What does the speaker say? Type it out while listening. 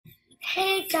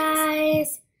Hey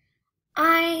guys,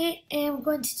 I am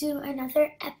going to do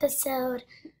another episode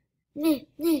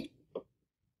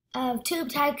of Tube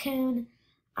Tycoon.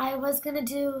 I was going to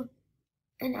do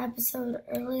an episode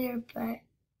earlier, but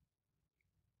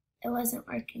it wasn't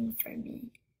working for me.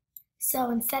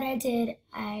 So instead I did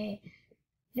a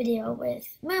video with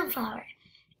Moonflower.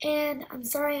 And I'm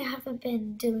sorry I haven't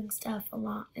been doing stuff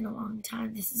in a long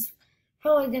time. This is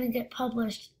probably going to get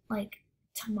published like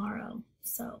tomorrow.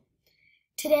 So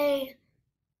today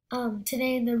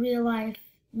in the real life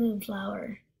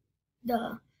Moonflower,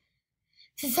 the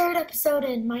third episode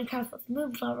in Minecraft with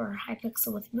Moonflower,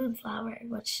 Hypixel with Moonflower,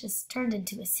 which has turned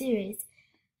into a series,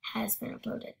 has been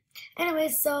uploaded. Anyway,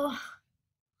 so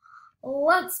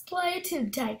let's play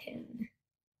Tube Tycoon.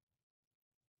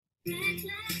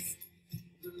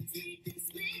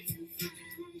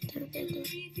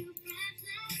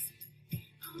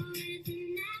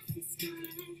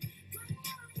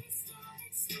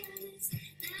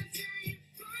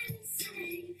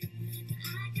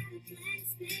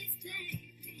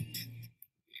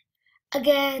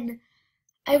 Again,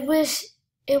 I wish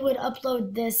it would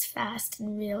upload this fast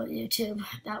in real YouTube.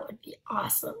 That would be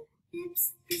awesome.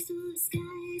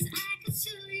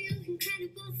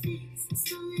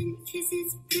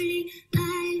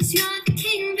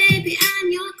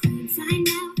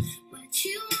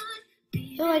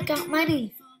 Oh, I got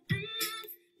money.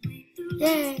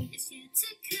 Yay.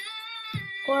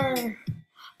 Or,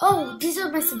 oh, these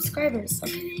are my subscribers.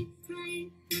 Okay.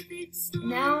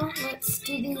 Now let's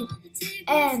do the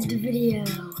end video.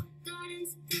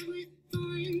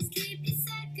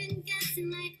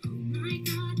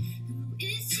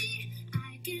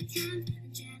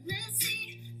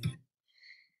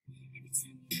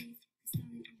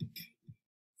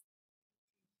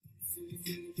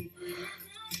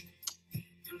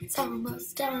 It's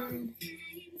almost done.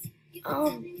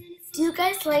 Do you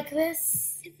guys like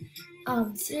this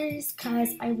series? Cause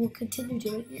I will continue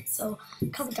doing it. So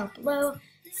comment down below.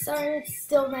 Sorry, it's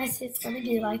still messy. It's gonna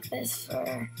be like this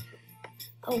for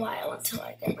a while until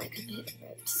I get my computer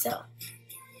moved. So.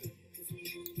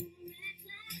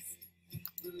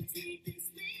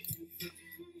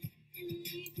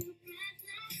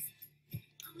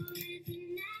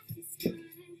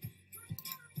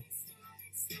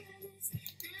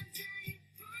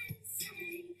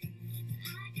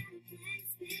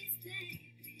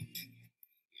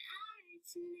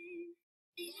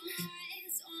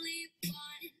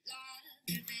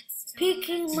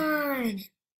 Peking mine.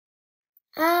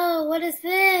 Oh, what is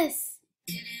this?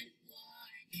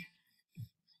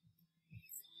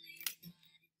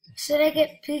 Should I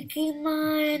get peking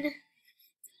mine?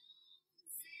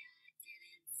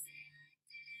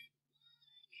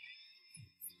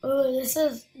 Oh, this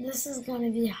is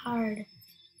gonna be hard.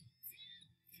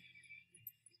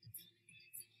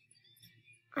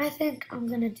 I think I'm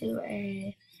gonna do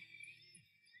a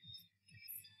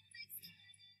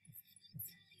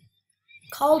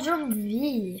Cauldron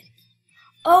V.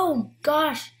 Oh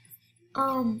gosh.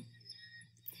 No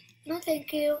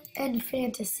thank you. And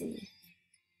fantasy.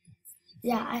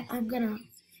 Yeah, I'm gonna.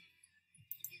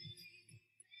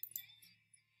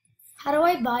 How do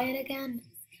I buy it again?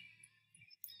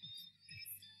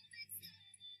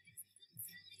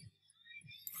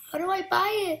 How do I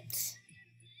buy it?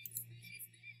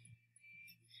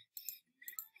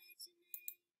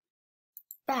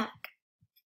 Back.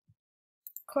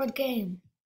 Record game.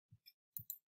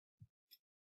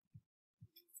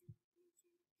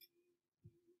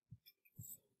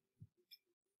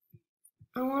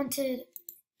 I wanted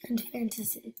and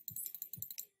fantasy.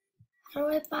 How do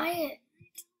I buy it?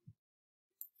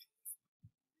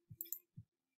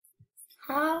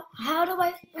 How do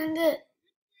I find it?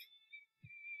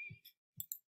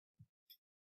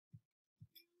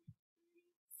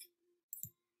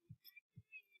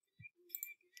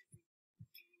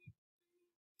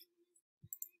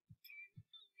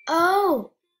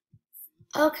 Oh,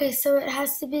 okay, so it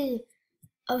has to be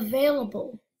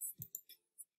available.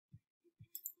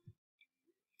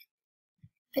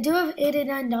 I do have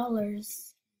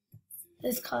 $89.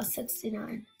 This costs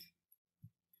 $69.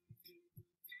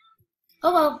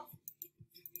 Oh well.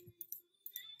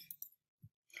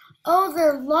 Oh,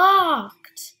 they're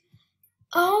locked.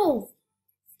 Oh.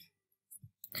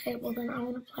 Okay, well then I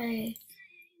want to play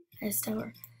Ice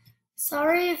Tower.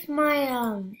 Sorry if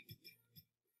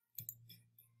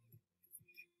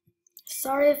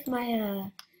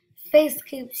my face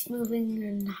keeps moving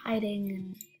and hiding,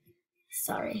 and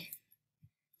sorry.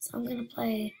 So I'm gonna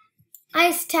play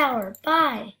Ice Tower.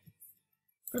 Bye.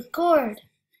 Record.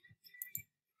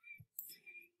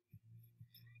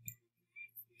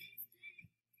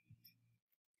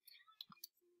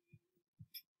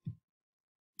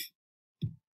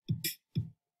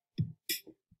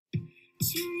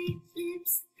 cherry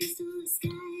lips, crystal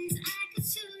skies. I could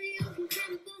show you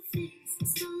incredible things.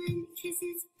 Stolen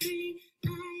kisses, pretty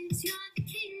lies. You're the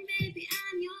king, baby,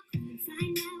 I'm your queen.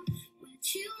 Find out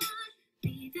what you want,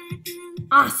 be that girl.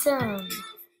 Awesome.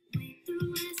 Wait, the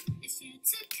rest is yet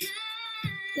to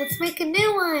come. Let's make a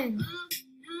new one. Oh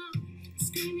no,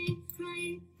 screaming,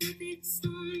 crying, perfect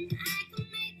storm. I can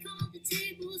make all the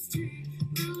tables turn.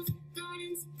 Rose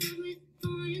gardens filled with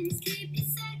thorns. Keep you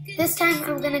second. This time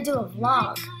I'm gonna do a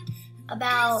vlog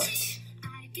about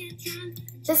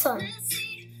this one.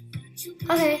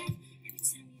 Okay.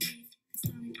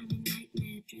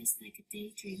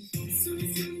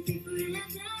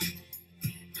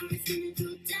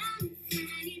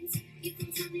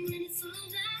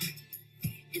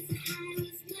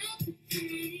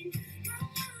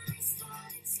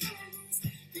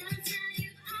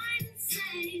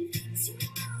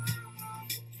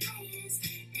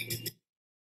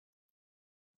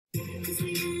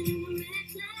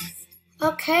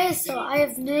 Okay, so I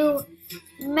have new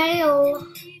mail.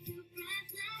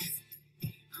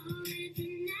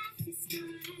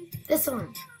 This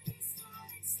one.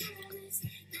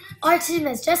 Our team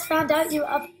has just found out you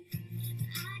up.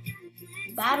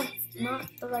 Battle, not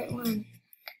the right one.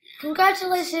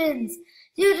 Congratulations!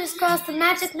 You just crossed the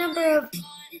magic number of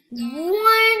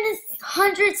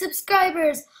 100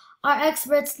 subscribers. Our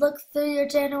experts looked through your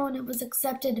channel and it was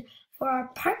accepted for our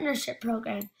partnership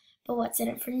program. But what's in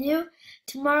it for you?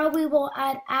 Tomorrow we will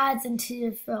add ads into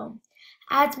your film.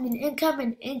 Ads mean income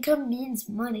and income means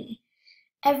money.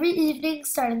 Every evening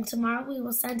starting tomorrow we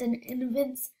will send an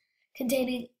invoice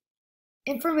containing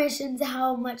information to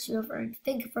how much you have earned.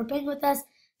 Thank you for being with us,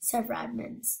 server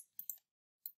admins.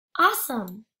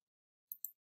 Awesome.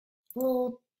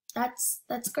 Well,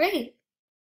 that's great.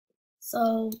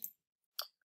 So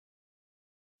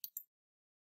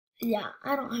yeah,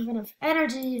 I don't have enough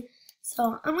energy.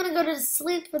 So I'm going to go to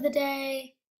sleep for the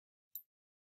day.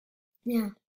 Yeah.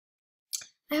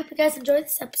 I hope you guys enjoyed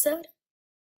this episode.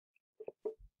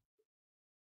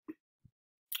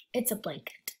 It's a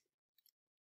blanket.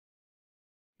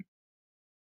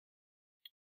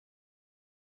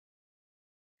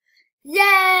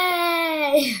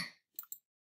 Yay!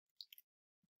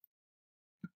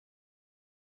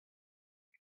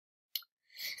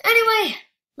 Anyway,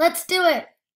 let's do it.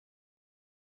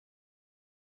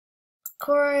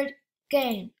 Chord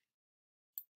game.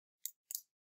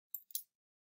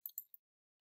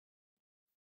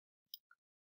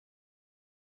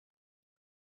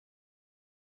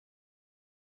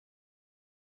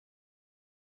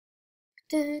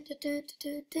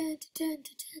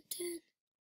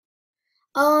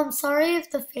 Oh, I'm sorry if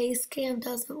the face cam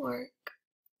doesn't work.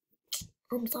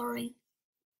 I'm sorry.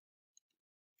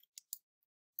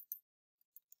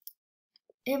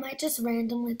 It might just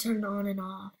randomly turn on and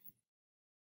off.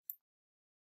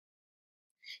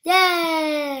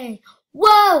 Yay!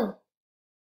 Whoa!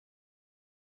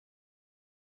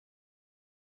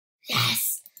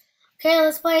 Yes! Okay,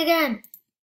 let's play again.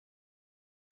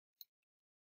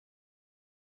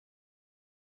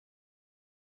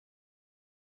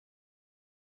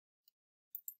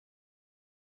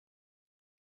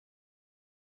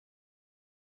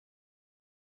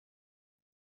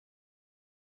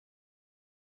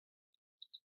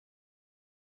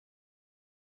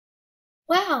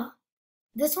 Wow,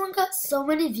 this one got so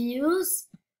many views.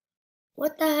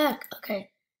 What the heck?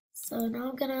 Okay, so now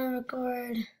I'm gonna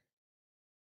record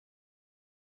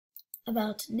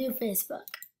about new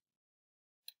Facebook.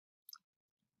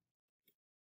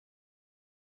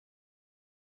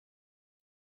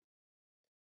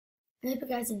 I hope you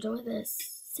guys enjoy this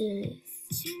series.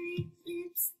 Cherry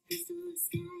lips, crystal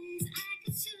skies. I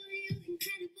could show you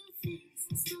incredible things.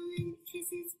 Stolen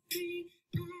kisses, pretty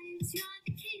lies. You're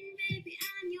the king, baby,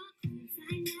 I'm your queen.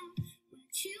 Find out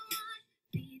what you want,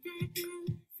 be that girl.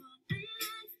 Fall in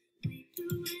love, wait, the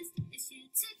rest is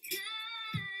yet to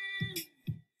come.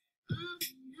 Oh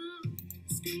no,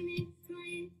 screaming,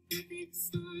 crying, perfect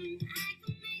storm. I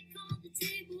can make all the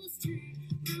tables turn.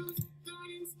 Rose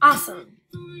gardens. Awesome.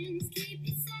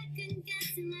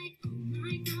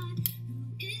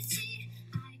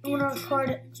 I want to record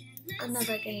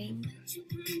another game.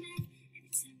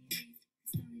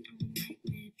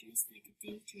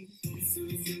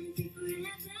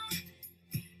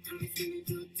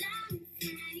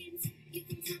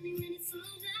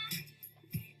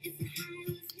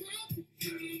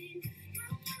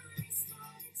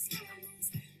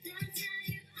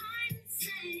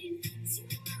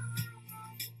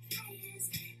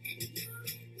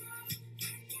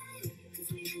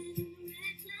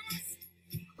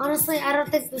 Honestly, I don't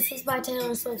think this is by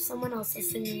Taylor Swift. Someone else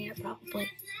is singing it, probably.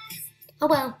 Oh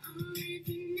well.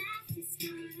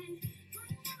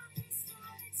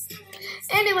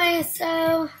 Anyway,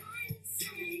 so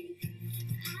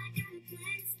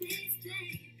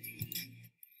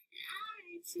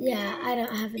yeah, I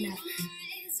don't have enough.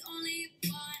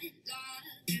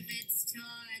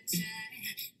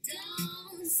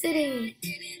 City.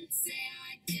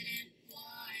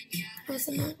 Where's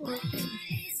the not working?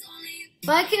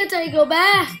 Why can't I go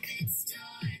back?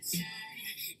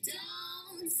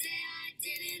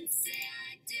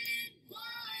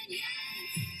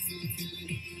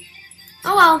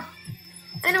 Oh well.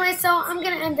 Anyway, so I'm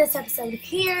gonna end this episode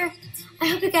here. I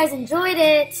hope you guys enjoyed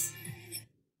it.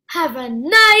 Have a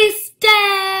nice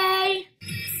day!